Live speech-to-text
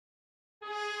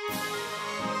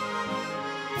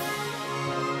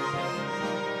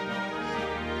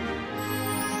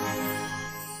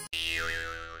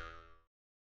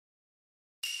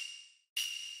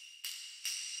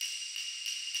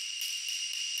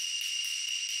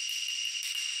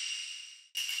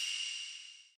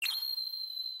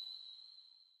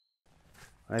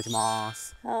願いしま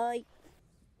す。はい。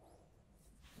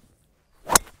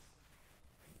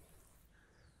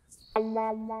ち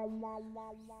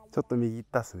ょっと右行っ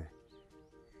たっすね。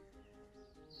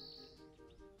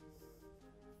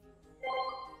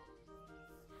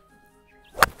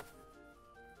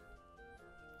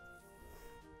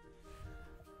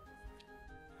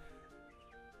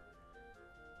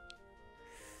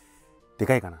で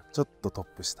かいかな。ちょっとトッ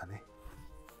プしたね。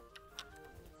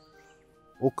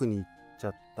奥に行っちゃ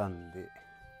ったんで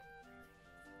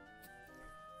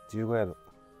15ヤード。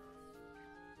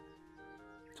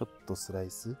ちょっとスラ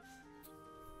イス1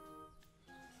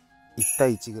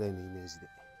対1ぐらいのイメージで。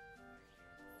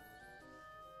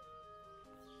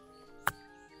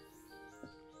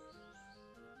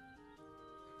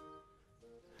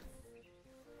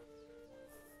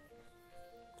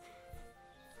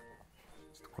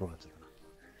ちょっと転がっちゃったな。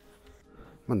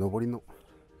まあ上りの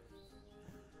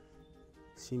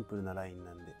シンプルなライン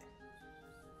なんで、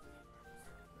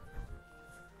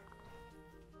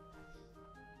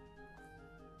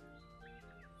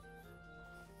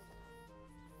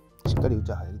しっかり打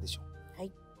ちは入るでしょう。は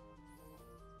い。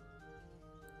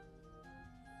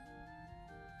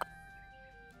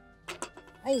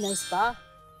はい、ナイスパー。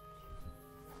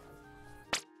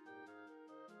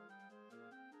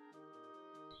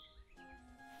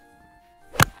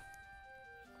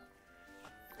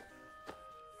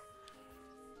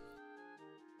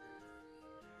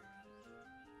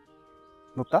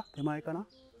乗った？手前かな？はい。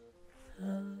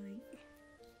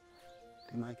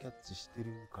手前キャッチしてる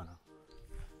かな？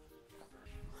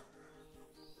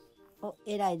お、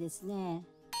偉いですね。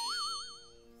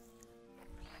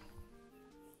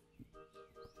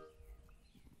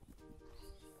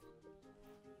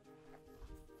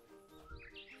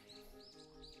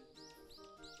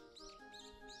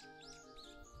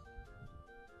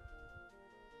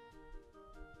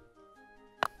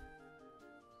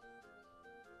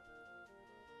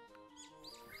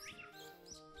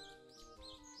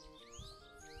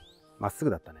まっす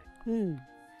ぐだったね。うん。ナ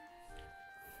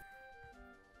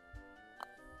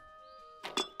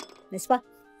イスパー。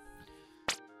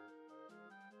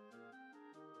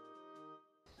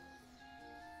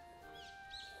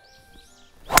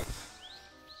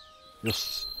よ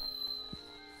し。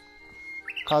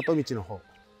カート道の方。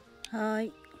は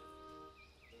い。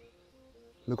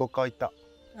向こう側行った。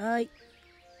はい。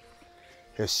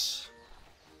よし。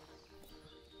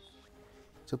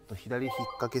ちょっと左引っ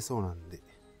掛けそうなんで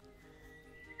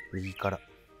右から。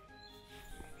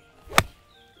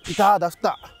いたー、ダフっ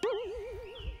た。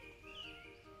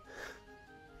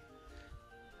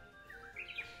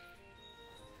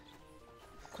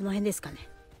この辺ですかね。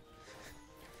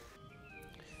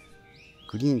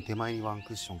グリーン手前にワン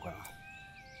クッションかな。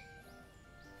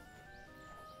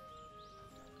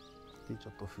でち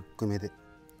ょっとフック目で。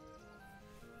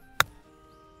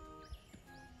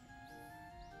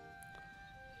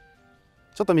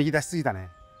ちょっと右出しすぎたね。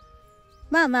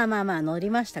まあまあまあまあ乗り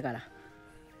ましたから。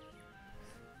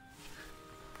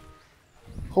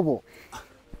ほぼ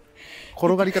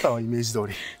転がり方はイメージ通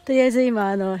り。とりあえず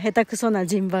今下手くそな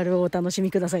ジンバルをお楽しみ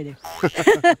くださいで。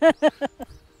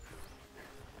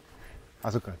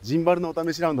あ、そっか。ジンバルのお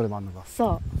試しラウンドでもあるのか。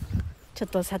そう。ちょっ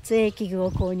と撮影器具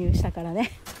を購入したから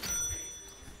ね。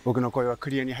僕の声はク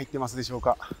リアに入ってますでしょう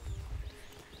か。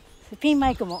ピン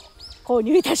マイクも購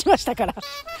入いたしましたから。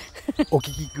お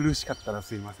聞き苦しかったら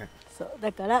すいません。そう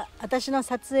だから私の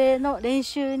撮影の練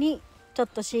習にちょっ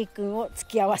としーくんを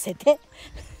付き合わせて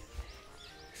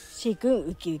しーくん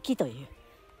ウキウキという。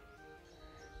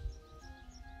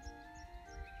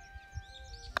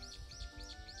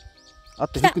あ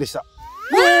ってフックでした。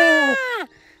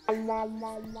残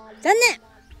念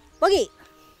ボギー。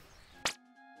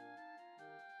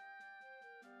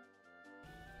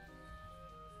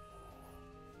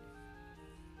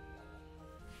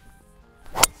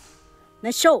ナ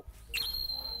イスショー。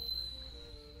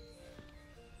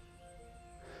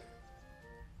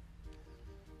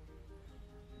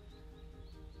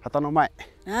旗の前。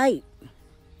はい。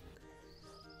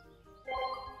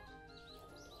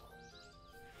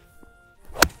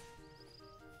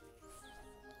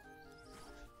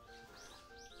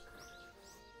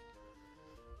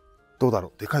どうだ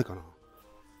ろう。でかいかな。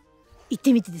行っ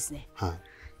てみてですね。はい。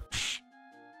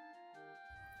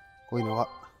こういうのは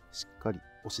しっかり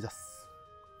押し出す。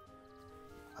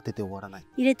当てて終わらない。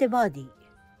入れてバーディー。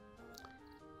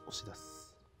押し出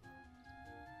す。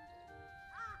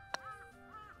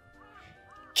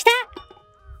来た。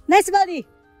ナイスバーディー。い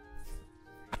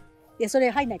やそれ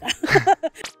入んないから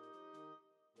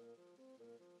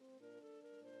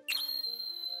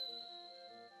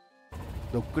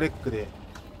ロックレッグで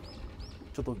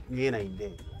ちょっと見えないん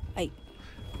で、はい。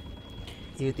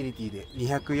ユーティリティで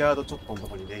200ヤードちょっとのと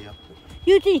ころにレイアップ。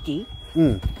ユーティリティ？う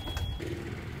ん。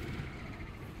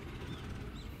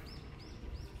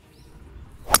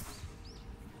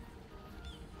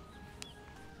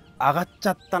上がっち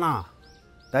ゃったな。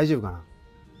大丈夫かな。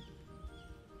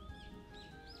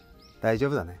大丈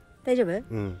夫だね。大丈夫？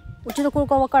うん。うちの頃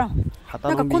からわからん。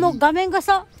なんかこの画面が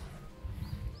さ、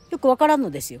よくわからん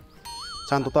のですよ。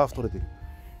ちゃんとターフ取れてる。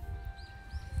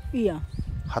いいやん。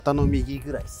旗の右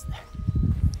ぐらいですね。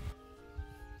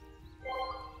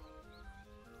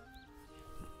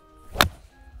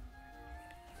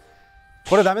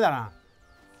これダメだな。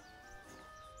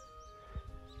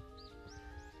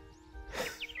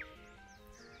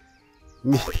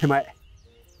手前。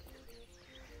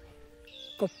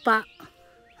コッパ。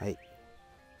はい。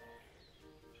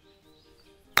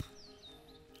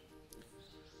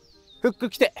フック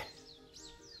来て。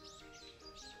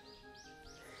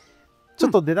ちょ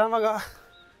っと出玉が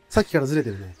さっきからずれて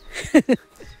るね。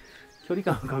距離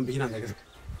感は完璧なんだけど。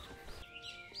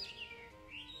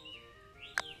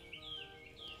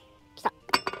来た。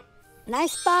ナイ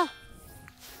スパー。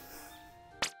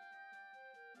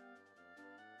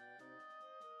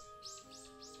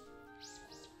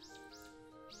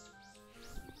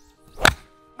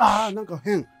ああ、なんか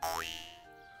変。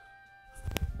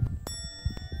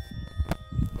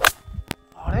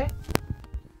あれ？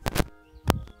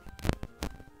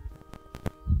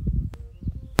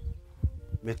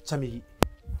めっちゃ右。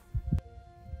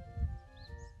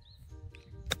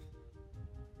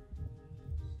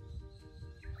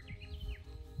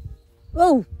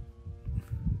おう。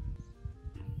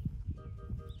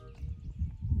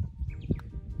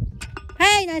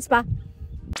はい、ナイスパー。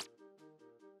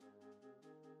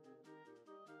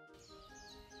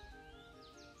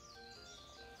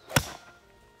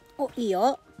お、いい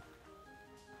よ。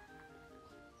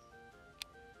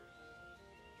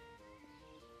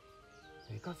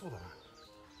でかそうだな。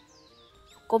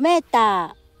5メー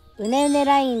ター、うねうね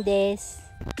ラインです。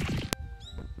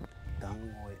団子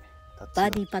へ。バー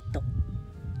ディーパット。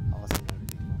合わせて入れ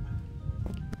ていこ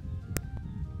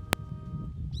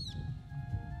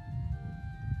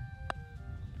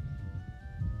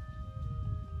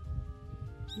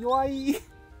う。弱い。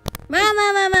まあま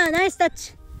あまあまあ、ナイスタッ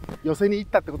チ。寄せに行っ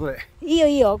たってことで。いいよ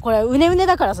いいよ、これうねうね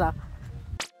だからさ。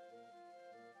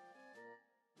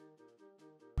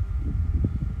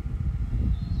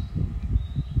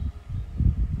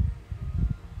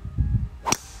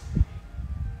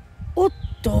おっ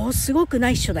と、すごく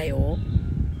ナイスショだよ。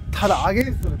ただアゲ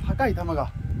ンストで高い球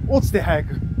が落ちて早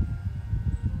く。フ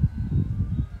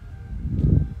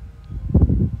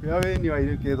ェアウェイにはい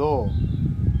るけど、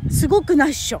すごくナ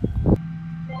イスショ。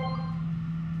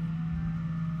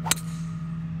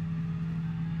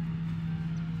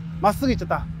まっすぐ行っちゃっ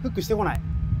た。フックしてこない。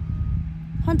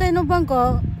反対のバン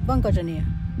カーじゃねえや。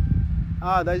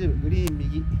ああ、大丈夫。グリーン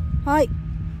右。はい。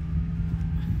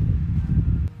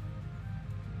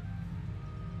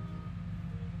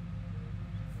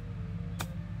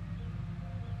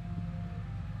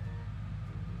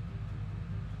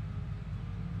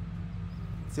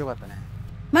強かったね。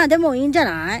まあでもいいんじゃ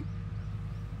ない？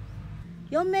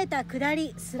 4 メーター下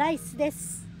りスライスで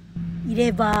す。入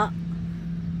れ歯。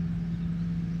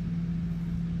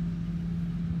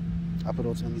アプ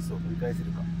ローチのミスを取り返せる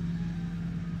か。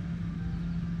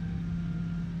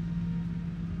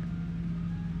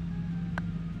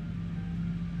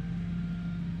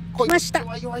来ました。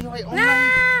弱い弱い弱い。オン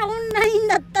ライン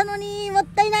だったのにもっ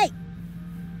たいない。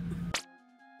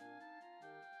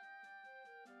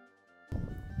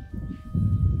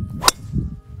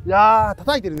いやー、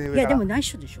叩いてるね、上から。いやでも内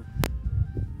緒でしょ。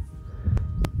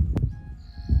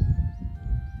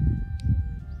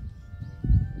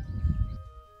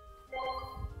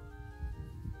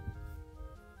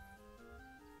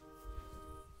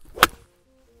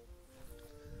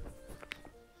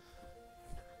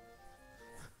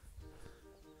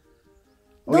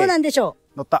どうなんでしょ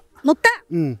う。乗った。乗った。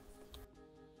うん。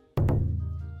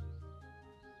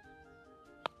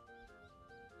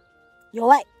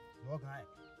弱い。弱くない。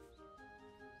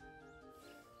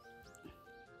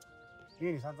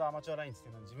家に散々アマチュアラインつって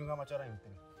るのに自分がアマチュアライン打って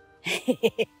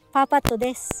る。パーパット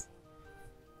です。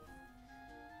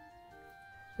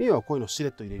ミユはこういうのしれ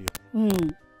っと入れるよね。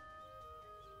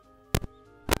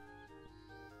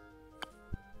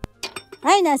うん。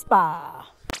はい、ナイスパ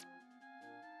ー。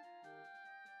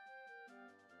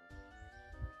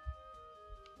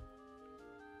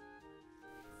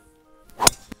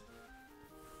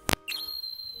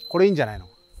これいいんじゃないの？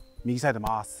右サイド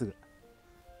まっすぐ。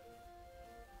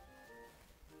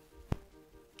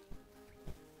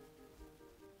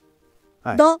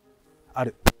はい、どう？あ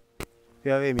る。フ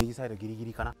ェアウェイ右サイドギリギ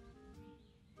リかな。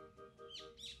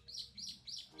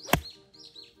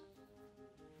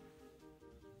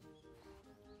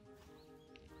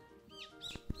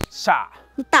しゃあ。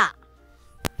乗った。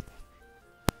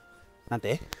なん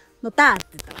て？乗ったって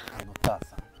言った。乗った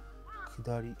さん。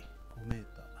下り5メー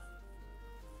タ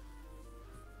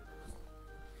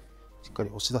ー。しっかり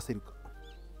押し出せるか。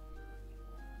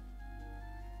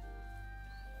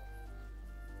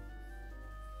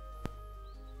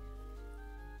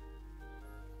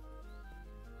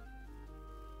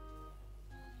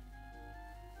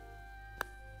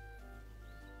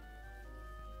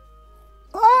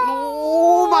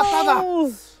おお、まただ。あ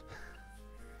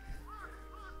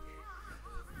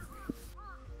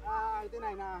ー、出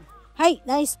ないな。はい、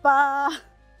ナイスパー。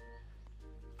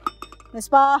ナイス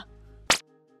パー。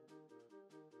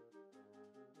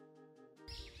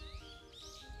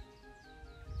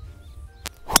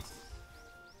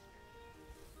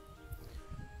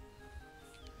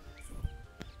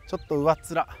ちょっと上っ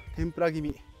面、天ぷら気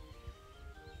味。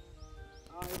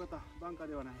ああ、よかった、バンカー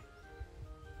ではない。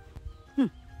う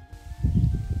ん。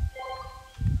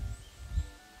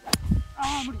あ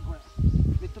あ、無理、これ。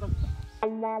めっちゃだった。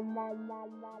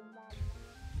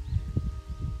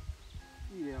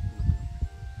いいレイアップだっ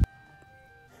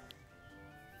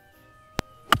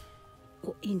た。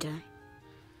お、いいんじゃない？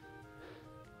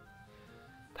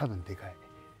多分でかい。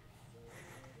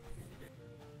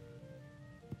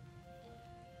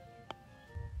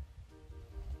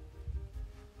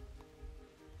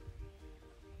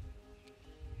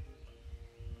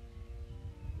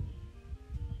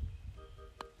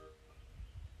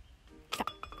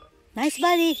ナイスバ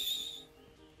ーディー。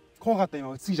怖かった、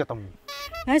今打ちすぎちゃったもん。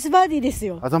ナイスバーディーです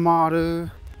よ。あざまある。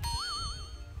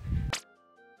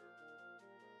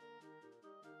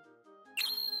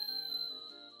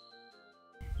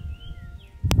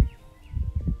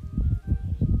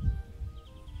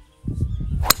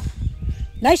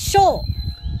ナイスショー。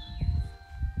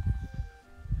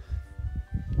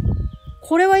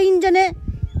これはいいんじゃね？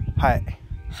はい。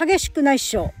激しくないっ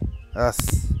しょ。よし。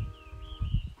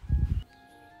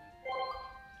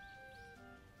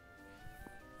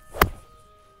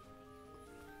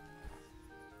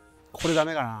これダ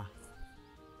メかな。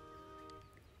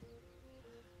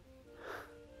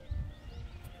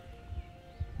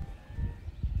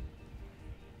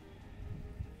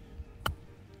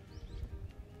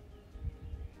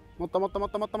もっともっともっ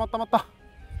ともっともっともっと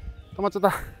止まっちゃっ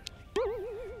た。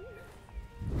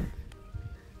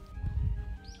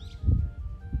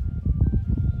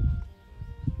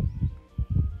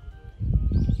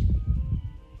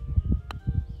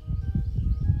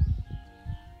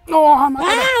おお、また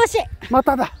だ。ああ、惜しい。ま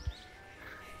ただ。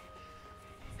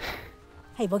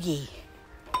はい、ボギー。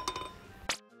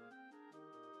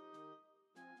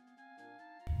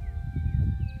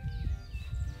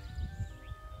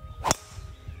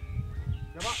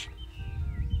やば。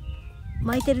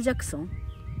マイケル・ジャクソン。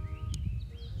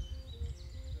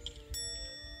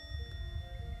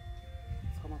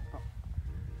捕まった。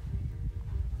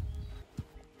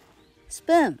ス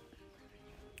プーン。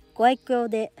ご愛嬌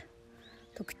で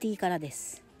特 T からで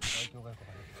す。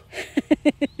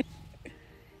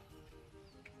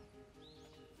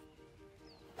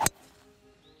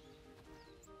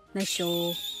ナイスショ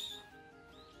ー。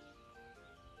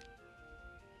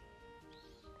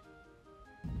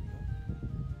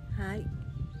はい。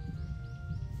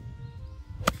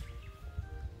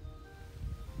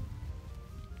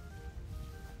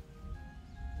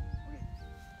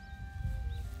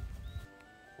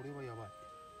これはやばい。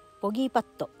ボギーパッ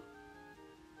ト。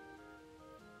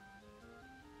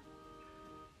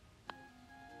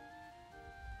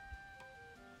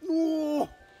おお。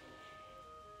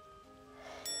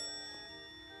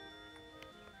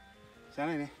しゃあ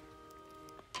ないね。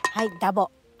はい、ダボ。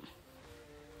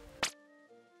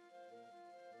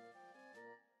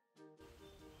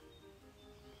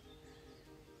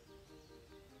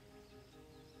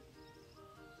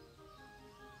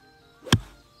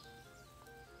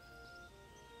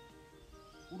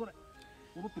踊れ。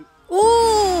踊ってる。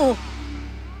おお。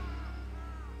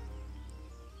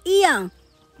いいやん。い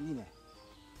いね。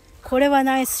これは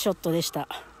ナイスショットでした。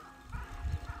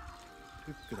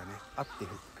フックだね。合ってフッ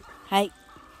ク。はい。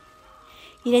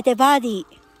入れてバーディー。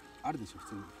あるでしょ、普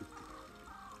通にフック。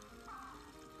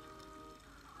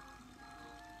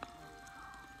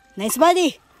ナイスバーディー。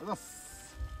ありがとうございます。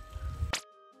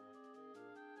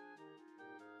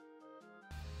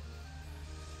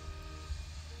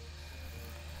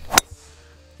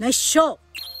ナイスショー。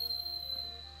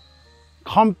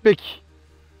完璧。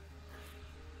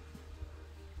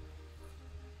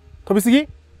飛びすぎ？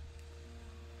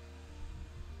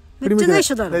めっちゃ内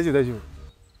緒だろ。大丈夫大丈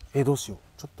夫。どうしよう。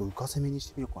ちょっと浮かせ目にし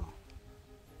てみようかな。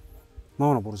マ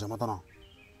マのボール邪魔だな。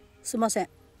すいません。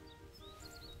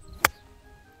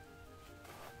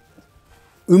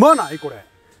うまないこれ。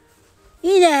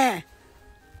いいね。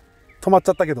止まっち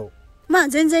ゃったけど。まあ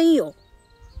全然いいよ。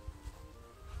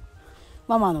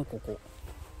ママのここ。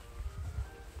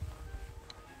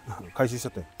回収しちゃ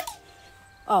ったよ。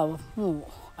ああ、もう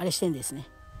あれしてんですね。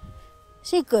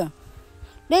しーくん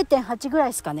 0.8 ぐらい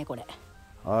ですかねこれ。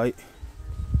はい。こ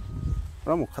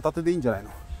れはもう片手でいいんじゃないの。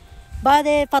バー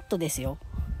デーパットですよ。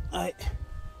はい。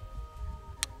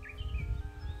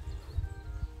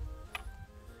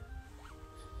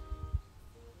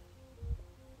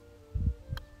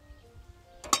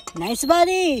ナイスバー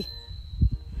ディー。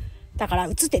だから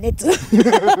映ってねっつ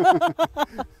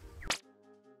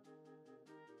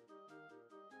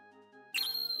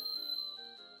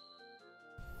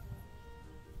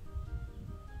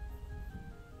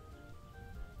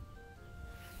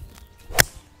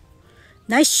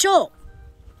ナイスショー。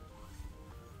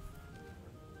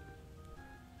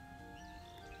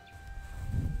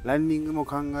ランニングも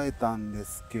考えたんで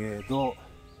すけど、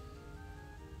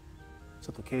ち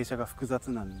ょっと傾斜が複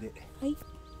雑なんで、はい、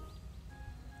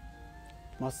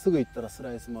まっすぐ行ったらス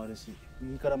ライスもあるし、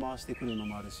右から回してくるの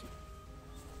もあるし、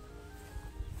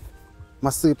ま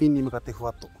っすぐピンに向かってふ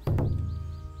わっと。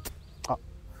あ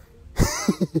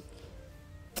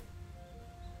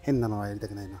変なのはやりた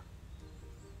くないな。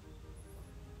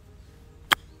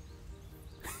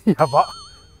やば。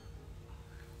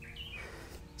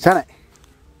しゃあない。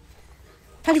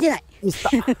足りてない。ミスった。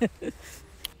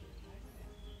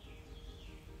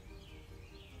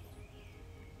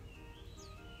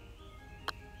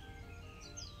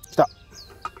来た。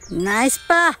ナイス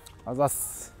パー。あざっ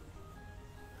す。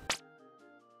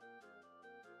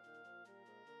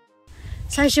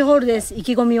最終ホールです。意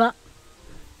気込みは。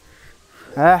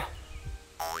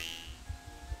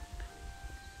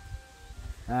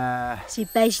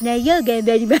失敗しないよう頑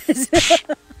張ります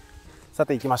さ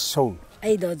て行きましょう。は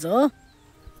いどうぞ。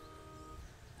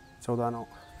ちょうど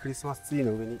クリスマスツリー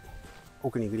の上に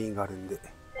奥にグリーンがあるんで、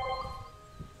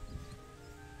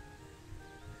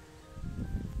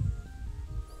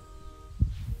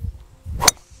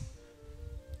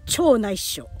超ナイス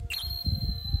ショー。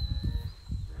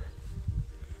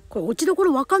これ落ちどこ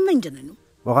ろ分かんないんじゃないの。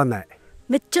わかんない。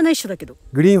めっちゃナイスショーだけど。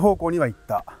グリーン方向には行っ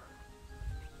た。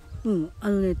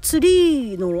ツ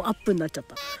リーのアップになっちゃっ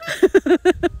た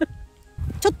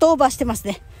ちょっとオーバーしてます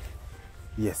ね。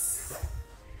イエス。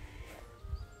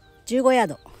15ヤー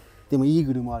ド。でもイー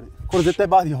グルもある。これ絶対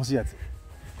バーディー欲しいやつ。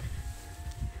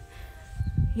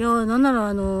いやー、なんな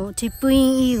らチップイ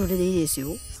ンイーグルでいいですよ。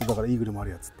そうだからイーグルもある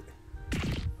やつって。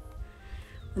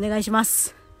お願いしま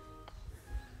す。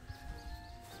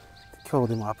今日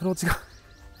でもアプローチが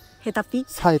ヘタピ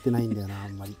冴えてないんだよな、あ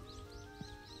んまり。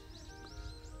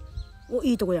お、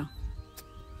いいとこやん。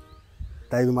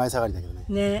だいぶ前下がりだけどね。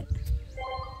ね。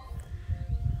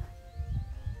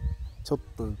ちょっ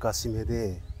と浮かしめ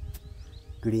で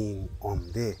グリーンオ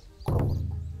ンでコロコロ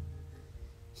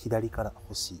左から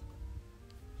欲し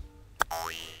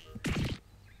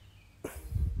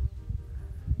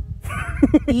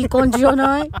いいい感じじゃ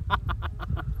ない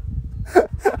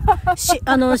失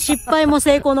敗も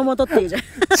成功のもとっていうじゃん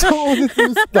超絶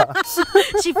ミスった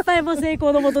失敗も成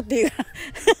功のもとっていう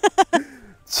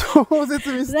超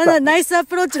絶ミスった。ナイスア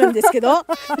プローチなんですけど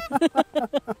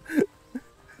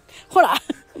ほら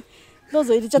どう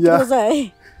ぞ入れちゃってくださ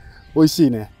い。美味し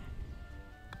いね。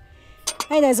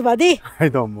はい、ナイスバーディー。は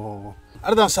いどうもあ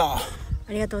りがとうございました。あ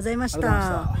りがとうございましありがとうござ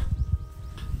いまた。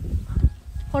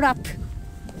ホールアップ。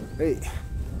はい。